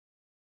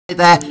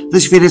There,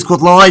 this video is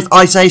called Live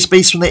Ice Age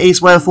Beast from the East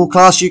Weather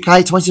Forecast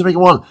UK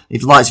 2021.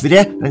 If you like this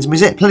video and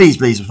miss it, please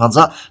leave a thumbs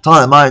up. Time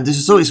at the moment,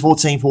 this is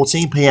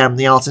 14 PM in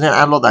the afternoon,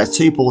 and look, that is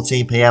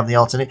 2:14 PM in the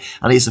afternoon,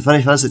 and it's the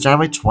 31st of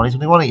January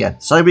 2021 again.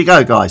 So here we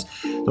go, guys.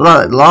 So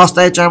the last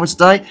day of January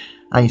today,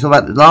 and you talk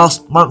about the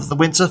last month of the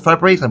winter,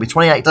 February. It's going to be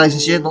 28 days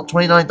this year, not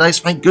 29 days.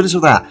 Thank goodness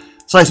for that.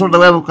 So it's one of the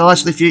weather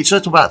guys for the future.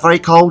 Talk about very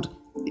cold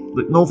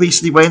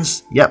northeasterly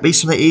winds. Yep,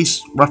 east from the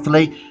east,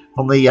 roughly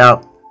from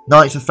the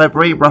 9th of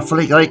February,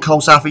 roughly. Very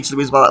cold southeasterly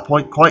winds by that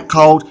point. Quite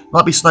cold.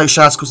 Might be snow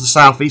showers because of the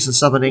southeast and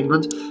southern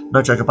England.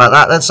 No joke about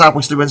that. Then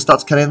southwesterly winds start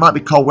to come in. Might be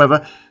cold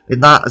weather in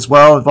that as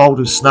well, involved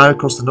with snow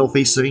across the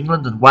northeast of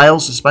England and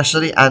Wales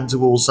especially, and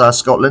towards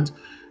Scotland.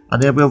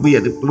 And there will be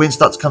the winds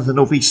start to come to the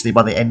northeasterly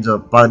by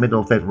the middle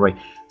of February.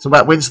 So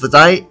about winds of the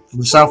day from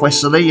the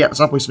southwesterly. Yeah,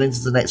 southwesterly winds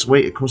into the next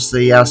week across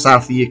the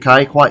south of the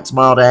UK. Quite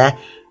mild air.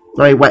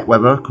 Very wet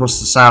weather across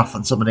the south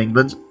and southern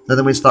England. Then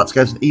the winds start to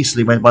go to an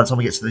easterly wind by the time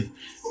we get to the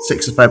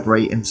 6th of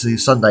February into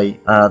Sunday,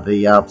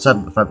 the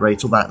 7th of February.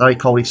 Talk about very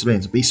cold easterly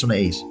winds, a beast from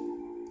the east.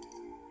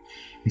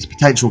 It's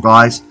potential,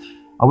 guys.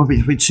 I wouldn't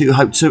be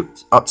hope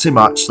up too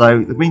much.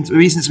 So the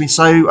reason it's been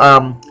so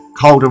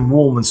cold and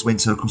warm this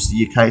winter across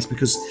the UK is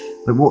because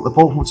the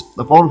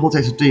vulnerable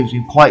vortex of doom has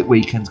been quite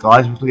weakened,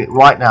 guys. We're looking at it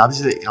right now. This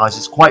is it, guys.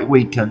 It's quite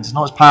weakened. It's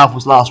not as powerful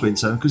as last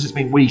winter because it's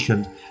been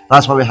weakened.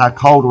 That's why we had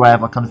colder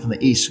weather coming from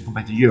the east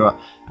compared to Europe,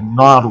 and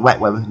milder wet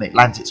weather from the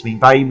Atlantic. It's been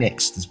very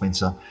mixed this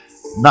winter,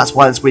 and that's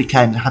why this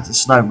weekend it hadn't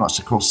snowed much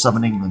across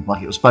southern England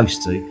like it was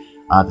supposed to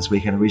this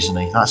weekend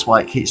originally. That's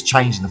why it keeps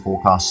changing the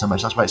forecast so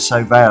much. That's why it's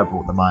so variable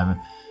at the moment.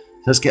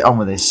 So let's get on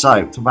with this.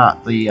 So, talk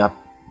about the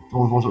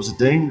what's it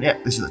doing?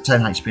 Yep, this is at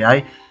 10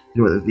 HPA.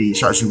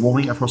 It's actually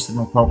warming across the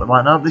North Pole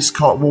right now. This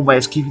warm weather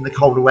is keeping the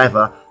colder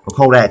weather or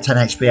cold air at 10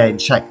 HPA in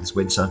check this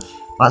winter.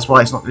 That's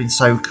why it's not been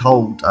so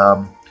cold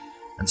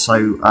and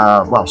so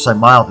so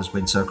mild this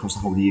winter across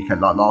the whole of the UK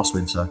like last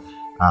winter,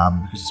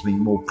 because it's been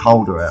more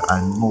colder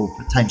and more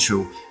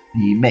potential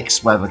the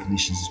mixed weather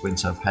conditions this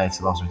winter compared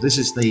to last winter. This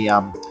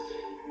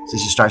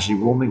is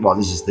strategically warming. Well,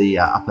 this is the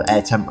upper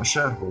air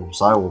temperature,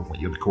 or what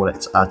you would call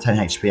it, 10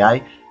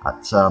 HPA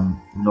at the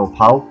North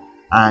Pole,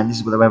 and this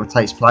is where the weather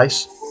takes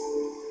place.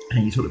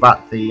 And you talked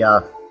about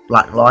the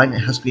black line. It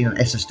has been an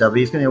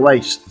SSW. It's going to be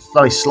a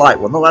very slight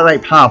one, not a very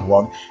powerful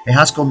one. It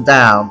has gone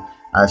down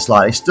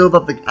slightly. It's still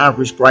above the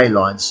average grey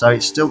line, so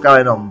it's still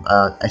going on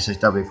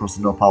SSW across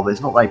the North Pole, but it's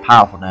not very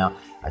powerful now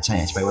at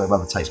 10 HPA where the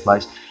weather takes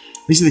place.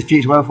 This is the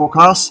future weather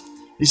forecast.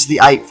 This is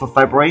the 8th of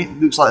February. It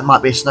looks like there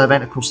might be a snow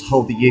event across the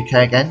whole of the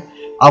UK again.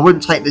 I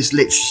wouldn't take this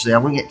literally. I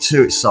wouldn't get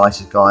too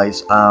excited,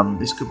 guys.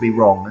 This could be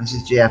wrong. This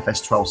is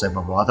GFS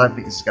 12.7. I don't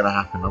think this is going to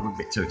happen. I wouldn't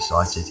get too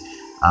excited.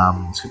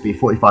 This could be a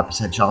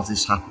 45% chance of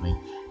this happening.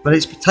 But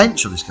it's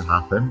potential this could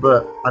happen.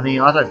 But, I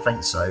mean, I don't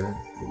think so.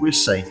 We'll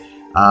see.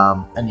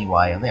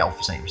 Anyway, and they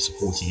obviously ain't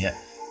supporting it.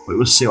 But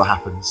we'll see what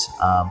happens.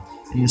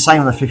 And the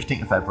same on the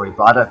 15th of February.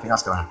 But I don't think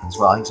that's going to happen as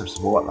well. I think it's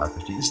more like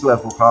 15th. This is the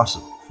weather forecast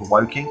for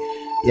Woking.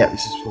 Yeah,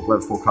 this is the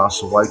weather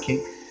forecast for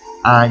Woking.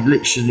 And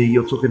literally,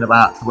 you're talking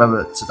about the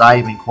weather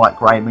today being quite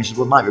grey and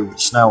miserable. It might be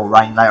snow or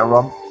rain later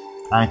on.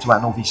 And talk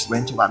about northeasterly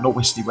wind, talk about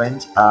northwesterly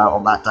wind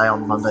on that day,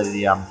 on Monday,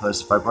 the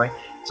 1st of February.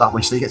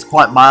 Southwesterly gets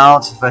quite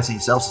mild, 13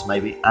 Celsius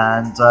maybe,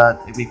 and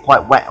it'll be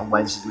quite wet on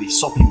Wednesday. It'll be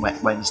sopping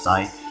wet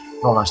Wednesday.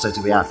 Not a nice day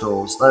to be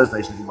outdoors.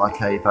 Thursday's looking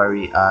like a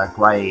very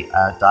grey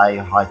day,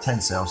 high 10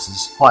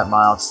 Celsius, quite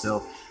mild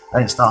still.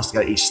 Then it starts to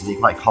go easterly,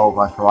 quite cold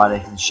by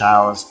Friday, and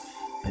showers.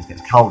 Then it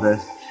gets colder.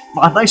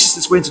 But I've noticed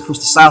this winter across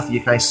the south of the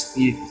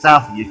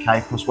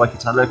UK, across Woking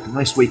Town Local,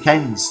 this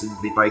weekend's going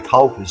to be very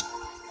cold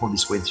for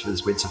this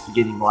winter,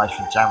 beginning right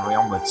from January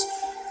onwards.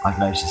 I've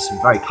noticed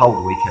some very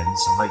cold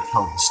weekends, and very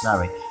cold and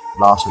snowy,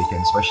 last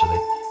weekend especially.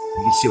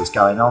 You can see what's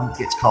going on, it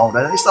gets colder,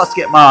 and it starts to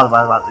get milder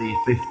by about the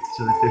 5th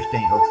to the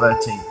 15th or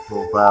 13th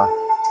of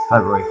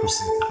February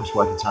across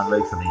Woking Town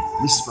locally.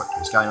 This is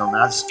what's going on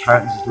now. This is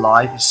current, this is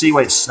live. You see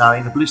where it's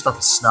snowing, the blue stuff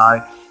is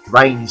snow. The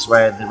rain is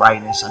where the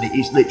rain is, and it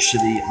is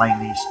literally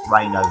mainly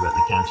rain over at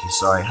the county.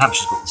 Sorry,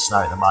 Hampshire's got the snow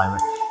at the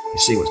moment. You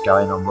see what's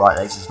going on right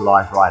there. This is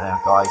live right now,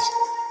 guys.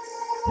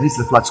 And these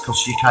are the floods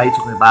across the UK,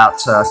 talking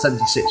about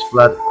 76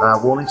 flood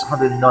warnings,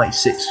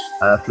 196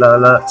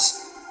 flood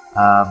alerts,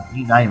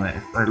 you name it.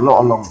 There's a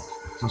lot along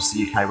across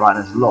the UK right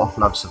now. There's a lot of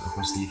floods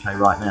across the UK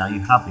right now.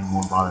 You have been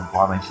warned by the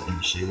environmental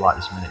industry right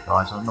this minute,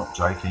 guys. I'm not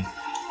joking.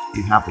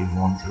 You have been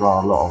warned. There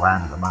are a lot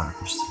around at the moment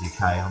across the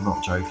UK. I'm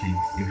not joking.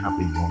 You have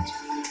been warned.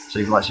 So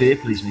if you like this video,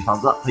 please leave me a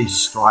thumbs up. Please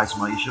subscribe to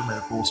my YouTube. May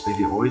the force be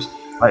with you always.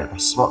 Rate the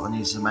spot the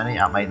needs of the many,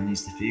 outmade the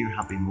needs of the few.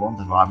 Have been warned.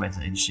 The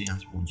environmental industry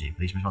has warned you.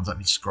 Please leave me a thumbs up.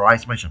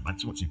 Subscribe to my channel.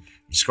 Thanks for watching.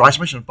 Subscribe to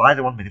my channel. Bye,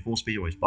 everyone. May the force be with you always. Bye.